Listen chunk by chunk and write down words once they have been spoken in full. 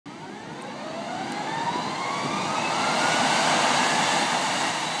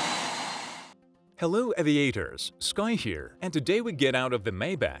Hello aviators, Sky here, and today we get out of the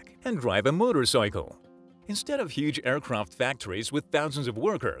Maybach and drive a motorcycle. Instead of huge aircraft factories with thousands of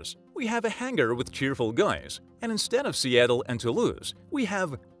workers, we have a hangar with cheerful guys, and instead of Seattle and Toulouse, we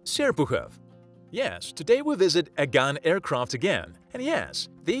have Serpukhov. Yes, today we visit AGAN Aircraft again, and yes,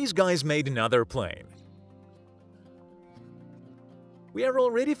 these guys made another plane. We are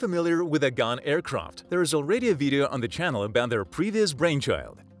already familiar with AGAN Aircraft. There is already a video on the channel about their previous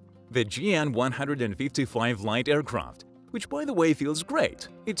brainchild, the GN 155 light aircraft, which by the way feels great.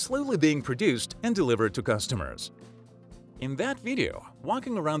 It's slowly being produced and delivered to customers. In that video,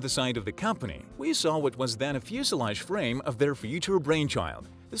 walking around the side of the company, we saw what was then a fuselage frame of their future brainchild,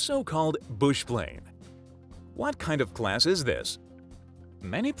 the so-called bush plane. What kind of class is this?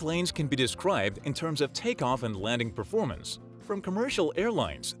 Many planes can be described in terms of takeoff and landing performance, from commercial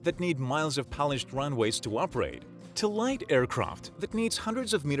airlines that need miles of polished runways to operate, to light aircraft that needs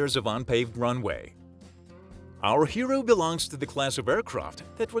hundreds of meters of unpaved runway. Our hero belongs to the class of aircraft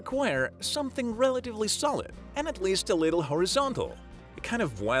that require something relatively solid and at least a little horizontal, a kind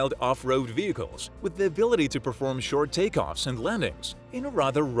of wild off-road vehicles with the ability to perform short takeoffs and landings in a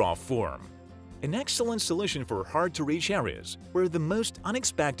rather raw form. An excellent solution for hard-to-reach areas where the most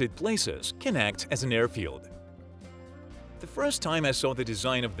unexpected places can act as an airfield. The first time I saw the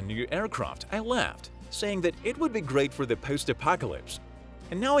design of the new aircraft, I laughed, saying that it would be great for the post-apocalypse.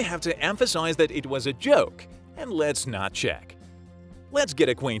 And now I have to emphasize that it was a joke, and let's not check. Let's get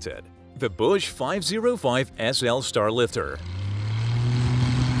acquainted. The Bosch 505 SL Starlifter.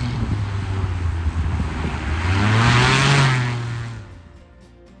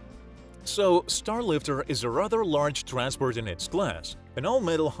 So, Starlifter is a rather large transport in its class, an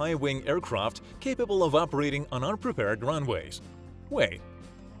all-metal high-wing aircraft capable of operating on unprepared runways. Wait.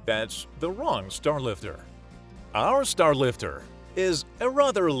 That's the wrong Starlifter. Our Starlifter is a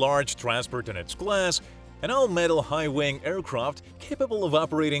rather large transport in its class, an all-metal high-wing aircraft capable of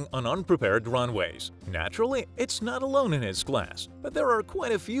operating on unprepared runways. Naturally, it's not alone in its class, but there are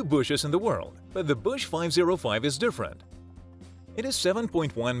quite a few Bosches in the world. But the Bosch 505 is different. It is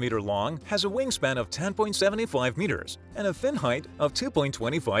 7.1 meter long, has a wingspan of 10.75 meters, and a fin height of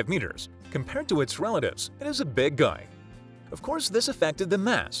 2.25 meters. Compared to its relatives, it is a big guy. Of course, this affected the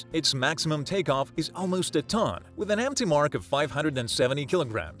mass. Its maximum takeoff is almost a ton, with an empty mark of 570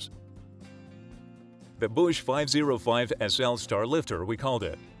 kilograms. The Bosch 505 SL Starlifter, we called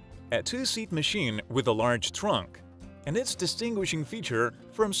it. A two-seat machine with a large trunk. And its distinguishing feature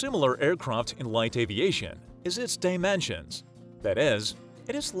from similar aircraft in light aviation is its dimensions. That is,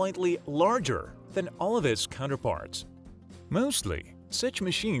 it is slightly larger than all of its counterparts. Mostly, such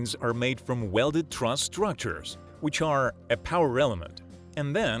machines are made from welded truss structures, which are a power element,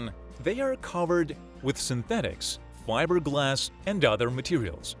 and then they are covered with synthetics, fiberglass, and other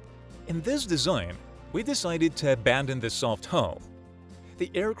materials. In this design, we decided to abandon the soft hull. The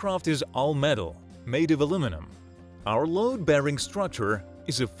aircraft is all metal, made of aluminum. Our load-bearing structure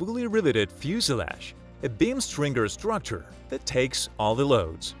is a fully riveted fuselage, a beam stringer structure that takes all the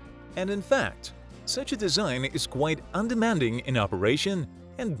loads. And in fact, such a design is quite undemanding in operation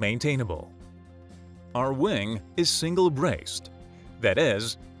and maintainable. Our wing is single-braced. That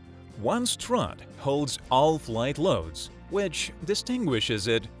is, one strut holds all flight loads, which distinguishes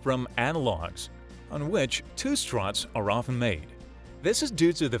it from analogs, on which two struts are often made. This is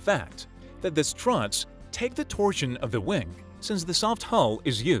due to the fact that the struts take the torsion of the wing since the soft hull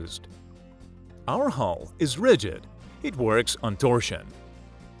is used. Our hull is rigid. It works on torsion.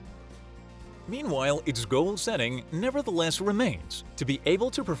 Meanwhile, its goal setting nevertheless remains to be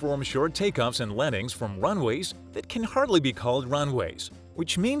able to perform short takeoffs and landings from runways that can hardly be called runways,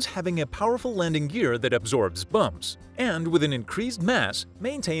 which means having a powerful landing gear that absorbs bumps, and with an increased mass,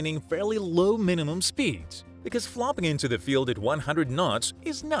 maintaining fairly low minimum speeds, because flopping into the field at 100 knots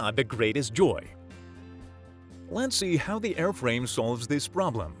is not the greatest joy. Let's see how the airframe solves this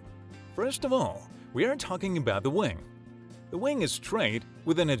problem. First of all, we are talking about the wing. The wing is straight,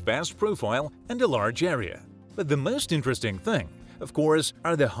 with an advanced profile and a large area. But the most interesting thing, of course,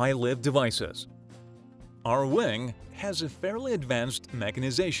 are the high-lift devices. Our wing has a fairly advanced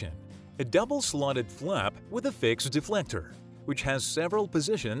mechanization, a double-slotted flap with a fixed deflector, which has several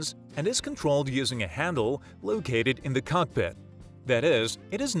positions and is controlled using a handle located in the cockpit. That is,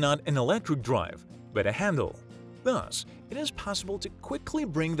 it is not an electric drive, but a handle. Thus, it is possible to quickly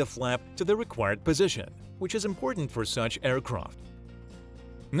bring the flap to the required position, which is important for such aircraft.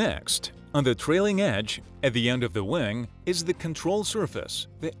 Next, on the trailing edge, at the end of the wing, is the control surface,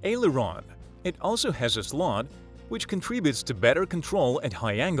 the aileron. It also has a slot, which contributes to better control at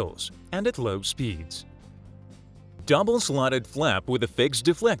high angles and at low speeds. Double-slotted flap with a fixed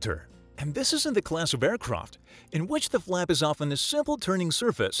deflector. And this is in the class of aircraft, in which the flap is often a simple turning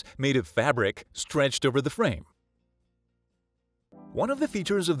surface made of fabric stretched over the frame. One of the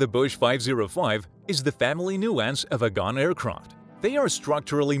features of the Bush 505 is the family nuance of AGAN Aircraft. They are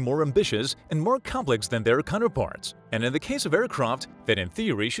structurally more ambitious and more complex than their counterparts, and in the case of aircraft that in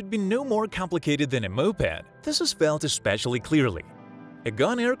theory should be no more complicated than a moped, this is felt especially clearly.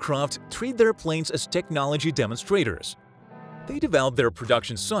 AGAN Aircraft treat their planes as technology demonstrators. They develop their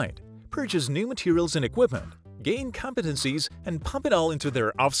production site, purchase new materials and equipment, gain competencies, and pump it all into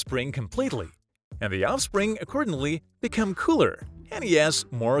their offspring completely. And the offspring, accordingly, become cooler and, yes,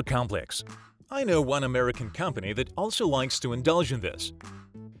 more complex. I know one American company that also likes to indulge in this.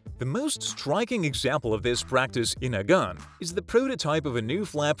 The most striking example of this practice in AGAN is the prototype of a new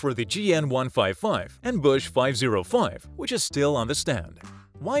flap for the AGAN 155 and Bush 505, which is still on the stand.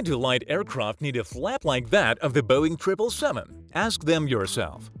 Why do light aircraft need a flap like that of the Boeing 777? Ask them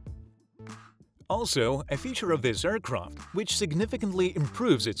yourself. Also, a feature of this aircraft, which significantly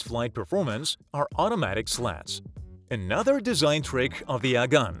improves its flight performance, are automatic slats. Another design trick of the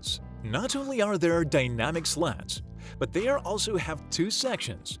AGANs. Not only are there dynamic slats, but they also have two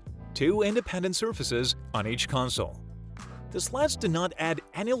sections, two independent surfaces on each console. The slats do not add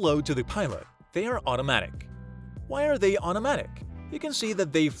any load to the pilot, they are automatic. Why are they automatic? You can see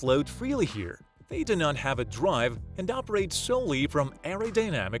that they float freely here. They do not have a drive and operate solely from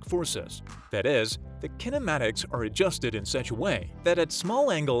aerodynamic forces. That is, the kinematics are adjusted in such a way that at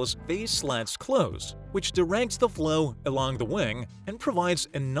small angles these slats close, which directs the flow along the wing and provides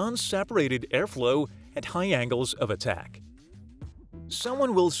a non-separated airflow at high angles of attack.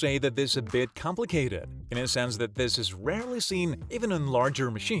 Someone will say that this is a bit complicated, in a sense that this is rarely seen even on larger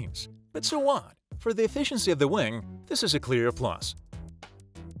machines. But so what? For the efficiency of the wing, this is a clear plus.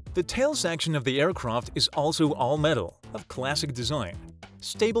 The tail section of the aircraft is also all metal, of classic design,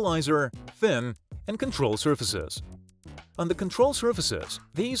 stabilizer, fin, and control surfaces. On the control surfaces,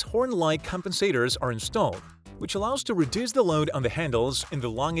 these horn-like compensators are installed, which allows to reduce the load on the handles in the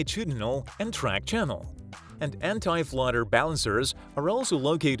longitudinal and track channel. And anti-flutter balancers are also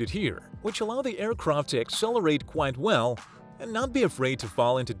located here, which allow the aircraft to accelerate quite well and not be afraid to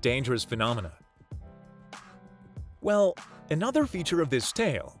fall into dangerous phenomena. Well, another feature of this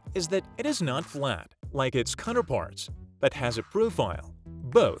tail is that it is not flat, like its counterparts, but has a profile,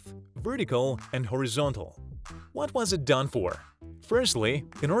 both vertical and horizontal. What was it done for? Firstly,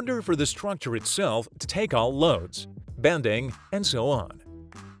 in order for the structure itself to take all loads, bending, and so on.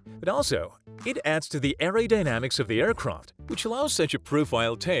 But also, it adds to the aerodynamics of the aircraft, which allows such a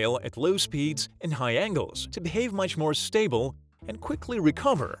profile tail at low speeds and high angles to behave much more stable and quickly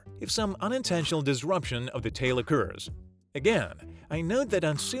recover if some unintentional disruption of the tail occurs. Again, I note that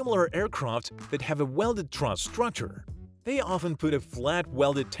on similar aircraft that have a welded truss structure, they often put a flat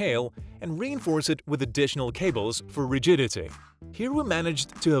welded tail and reinforce it with additional cables for rigidity. Here we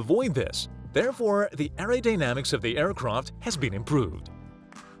managed to avoid this, therefore the aerodynamics of the aircraft has been improved.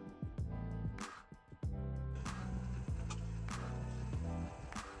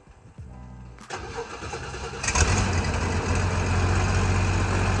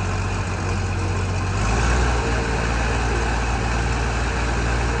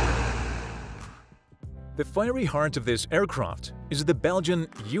 The fiery heart of this aircraft is the Belgian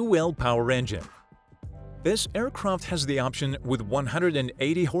UL power engine. This aircraft has the option with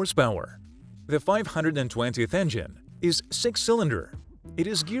 180 horsepower. The 520th engine is 6-cylinder. It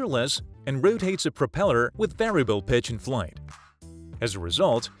is gearless and rotates a propeller with variable pitch in flight. As a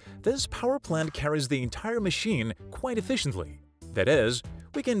result, this power plant carries the entire machine quite efficiently. That is,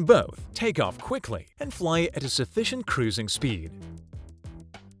 we can both take off quickly and fly at a sufficient cruising speed.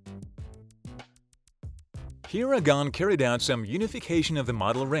 Here AGAN carried out some unification of the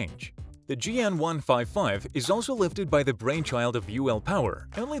model range. The AGAN 155 is also lifted by the brainchild of UL Power,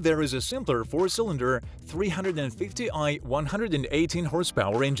 only there is a simpler 4-cylinder 350i 118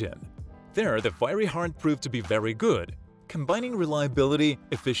 horsepower engine. There, the fiery heart proved to be very good, combining reliability,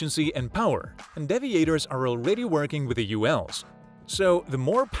 efficiency, and power, and aviators are already working with the ULs. So, the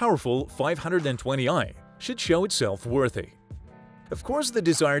more powerful 520i should show itself worthy. Of course, the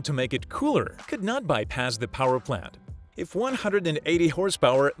desire to make it cooler could not bypass the power plant. If 180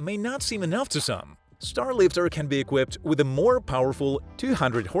 horsepower may not seem enough to some, Starlifter can be equipped with a more powerful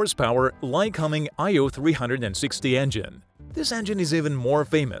 200 horsepower Lycoming IO 360 engine. This engine is even more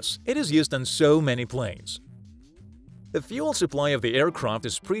famous. It is used on so many planes. The fuel supply of the aircraft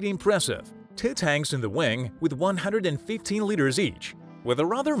is pretty impressive. 2 tanks in the wing with 115 liters each. With a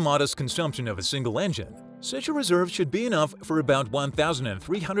rather modest consumption of a single engine, such a reserve should be enough for about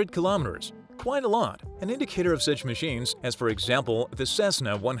 1,300 kilometers, Quite a lot, an indicator of such machines as, for example, the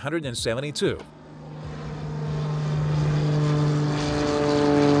Cessna 172.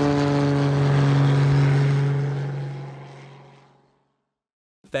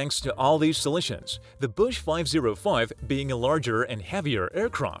 Thanks to all these solutions, the Bush 505, being a larger and heavier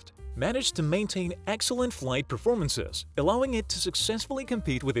aircraft, managed to maintain excellent flight performances, allowing it to successfully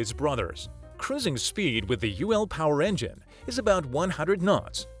compete with its brothers. Cruising speed with the UL power engine is about 100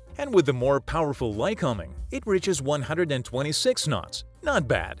 knots, and with the more powerful Lycoming, it reaches 126 knots. Not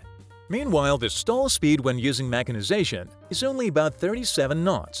bad. Meanwhile, the stall speed when using mechanization is only about 37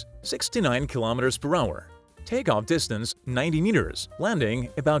 knots, 69 km per hour. Takeoff distance 90 meters, landing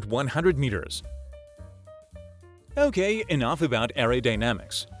about 100 meters. Okay, enough about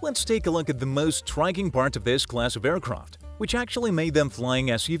aerodynamics. Let's take a look at the most striking part of this class of aircraft, which actually made them flying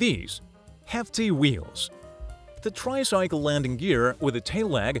SUVs: hefty wheels. The tricycle landing gear with a tail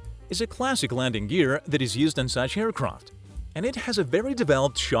lag is a classic landing gear that is used on such aircraft, and it has a very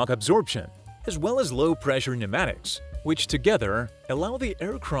developed shock absorption, as well as low-pressure pneumatics, which together allow the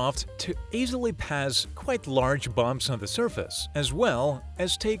aircraft to easily pass quite large bumps on the surface, as well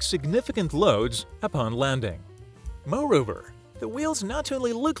as take significant loads upon landing. Moreover, the wheels not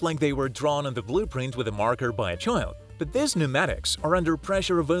only look like they were drawn on the blueprint with a marker by a child, but these pneumatics are under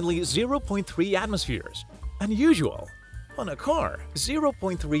pressure of only 0.3 atmospheres. Unusual. On a car,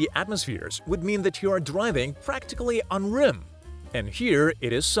 0.3 atmospheres would mean that you are driving practically on rim, and here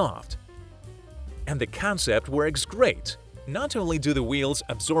it is soft. And the concept works great. Not only do the wheels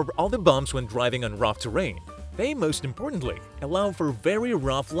absorb all the bumps when driving on rough terrain, they most importantly allow for very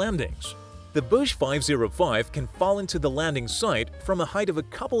rough landings. The Bush 505 can fall into the landing site from a height of a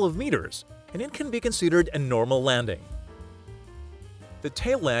couple of meters, and it can be considered a normal landing. The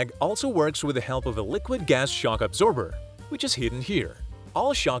tail lag also works with the help of a liquid gas shock absorber, which is hidden here.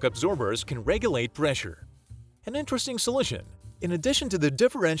 All shock absorbers can regulate pressure. An interesting solution. In addition to the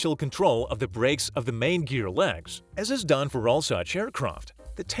differential control of the brakes of the main gear legs, as is done for all such aircraft,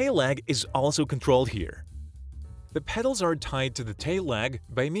 the tail lag is also controlled here. The pedals are tied to the tail lag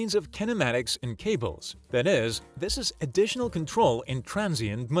by means of kinematics and cables. That is, this is additional control in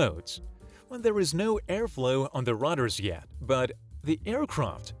transient modes, when there is no airflow on the rudders yet, but the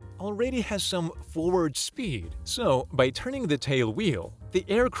aircraft already has some forward speed, so by turning the tail wheel, the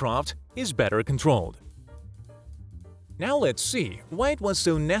aircraft is better controlled. Now let's see why it was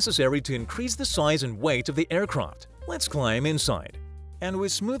so necessary to increase the size and weight of the aircraft. Let's climb inside. And we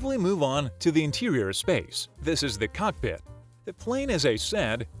smoothly move on to the interior space. This is the cockpit. The plane, as I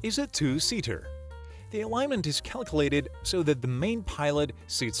said, is a two-seater. The alignment is calculated so that the main pilot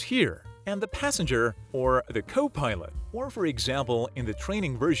sits here, and the passenger, or the co-pilot, or for example in the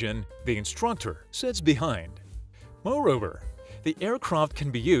training version, the instructor, sits behind. Moreover, the aircraft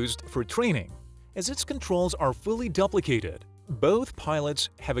can be used for training, as its controls are fully duplicated. Both pilots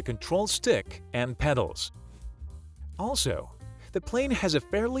have a control stick and pedals. Also, the plane has a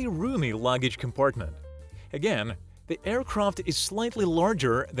fairly roomy luggage compartment. Again, the aircraft is slightly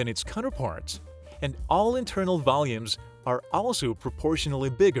larger than its counterparts, and all internal volumes are also proportionally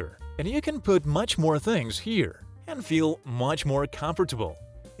bigger, and you can put much more things here and feel much more comfortable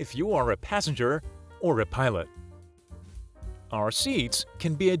if you are a passenger or a pilot. Our seats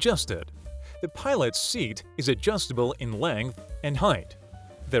can be adjusted. The pilot's seat is adjustable in length and height.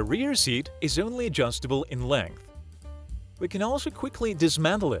 The rear seat is only adjustable in length. We can also quickly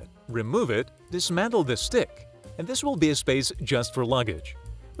dismantle it, remove it, dismantle the stick, and this will be a space just for luggage.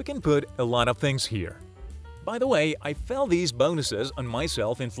 We can put a lot of things here. By the way, I felt these bonuses on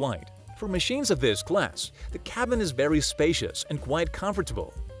myself in flight. For machines of this class, the cabin is very spacious and quite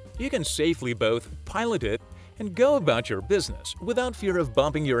comfortable. You can safely both pilot it and go about your business without fear of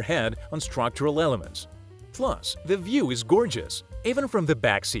bumping your head on structural elements. Plus, the view is gorgeous, even from the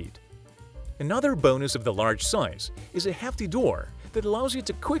back seat. Another bonus of the large size is a hefty door that allows you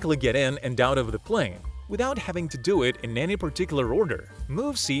to quickly get in and out of the plane without having to do it in any particular order,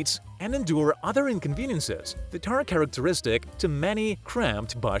 move seats, and endure other inconveniences that are characteristic to many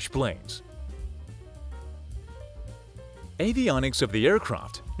cramped Bush planes. Avionics of the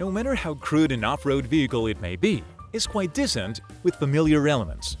aircraft, no matter how crude an off-road vehicle it may be, is quite decent with familiar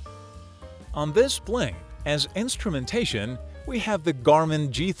elements. On this plane, as instrumentation, we have the Garmin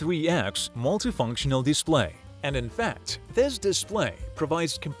G3X multifunctional display. And in fact, this display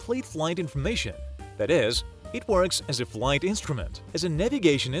provides complete flight information. That is, it works as a flight instrument, as a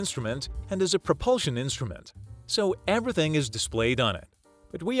navigation instrument, and as a propulsion instrument. So everything is displayed on it.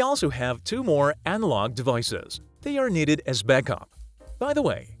 But we also have two more analog devices. They are needed as backup. By the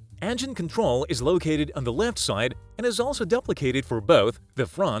way, engine control is located on the left side and is also duplicated for both the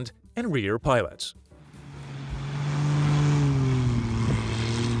front and rear pilots.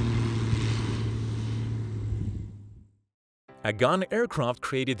 AGAN Aircraft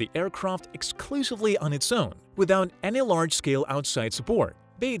created the aircraft exclusively on its own, without any large-scale outside support,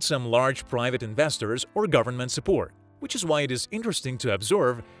 be it some large private investors or government support, which is why it is interesting to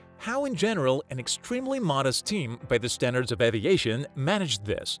observe how in general an extremely modest team by the standards of aviation managed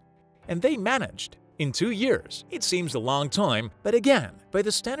this. And they managed. In 2 years. It seems a long time, but again, by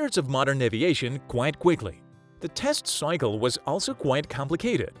the standards of modern aviation, quite quickly. The test cycle was also quite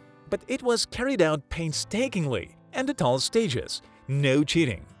complicated, but it was carried out painstakingly and at all stages. No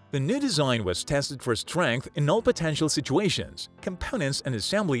cheating. The new design was tested for strength in all potential situations, components and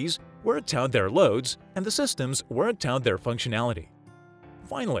assemblies worked out their loads, and the systems worked out their functionality.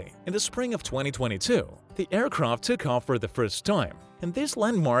 Finally, in the spring of 2022, the aircraft took off for the first time, and this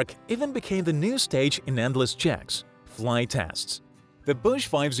landmark even became the new stage in endless checks – flight tests. The Bush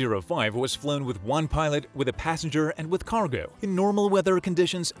 505 was flown with one pilot, with a passenger and with cargo, in normal weather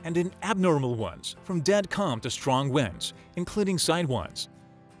conditions and in abnormal ones, from dead calm to strong winds, including side ones.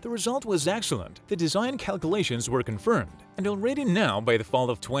 The result was excellent, the design calculations were confirmed, and already now, by the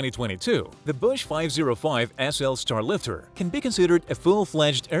fall of 2022, the Bush 505 SL Starlifter can be considered a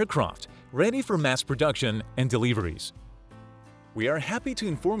full-fledged aircraft, ready for mass production and deliveries. We are happy to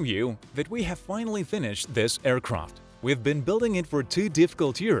inform you that we have finally finished this aircraft. We've been building it for 2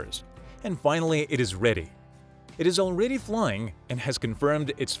 difficult years, and finally it is ready. It is already flying and has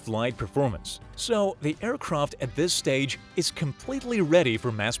confirmed its flight performance, so the aircraft at this stage is completely ready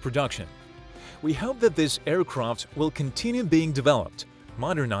for mass production. We hope that this aircraft will continue being developed,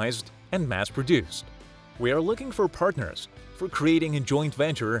 modernized, and mass-produced. We are looking for partners for creating a joint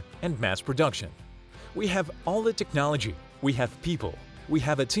venture and mass production. We have all the technology, we have people, we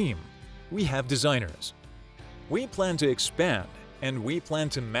have a team, we have designers. We plan to expand, and we plan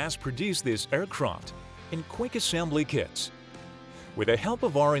to mass-produce this aircraft in quick assembly kits. With the help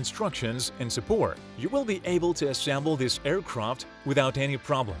of our instructions and support, you will be able to assemble this aircraft without any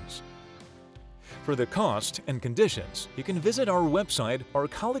problems. For the cost and conditions, you can visit our website or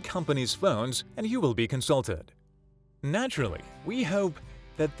call the company's phones and you will be consulted. Naturally, we hope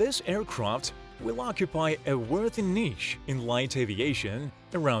that this aircraft will occupy a worthy niche in light aviation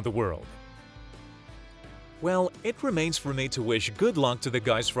around the world. Well, it remains for me to wish good luck to the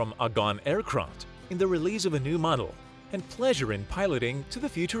guys from AGAN Aircraft in the release of a new model, and pleasure in piloting to the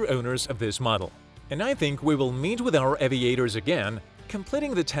future owners of this model. And I think we will meet with our aviators again,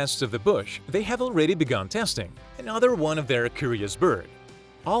 completing the tests of the Bush they have already begun testing, another one of their curious bird.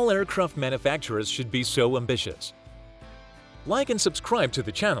 All aircraft manufacturers should be so ambitious. Like and subscribe to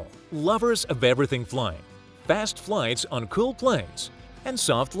the channel, lovers of everything flying, fast flights on cool planes, and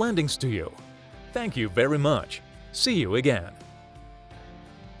soft landings to you. Thank you very much. See you again.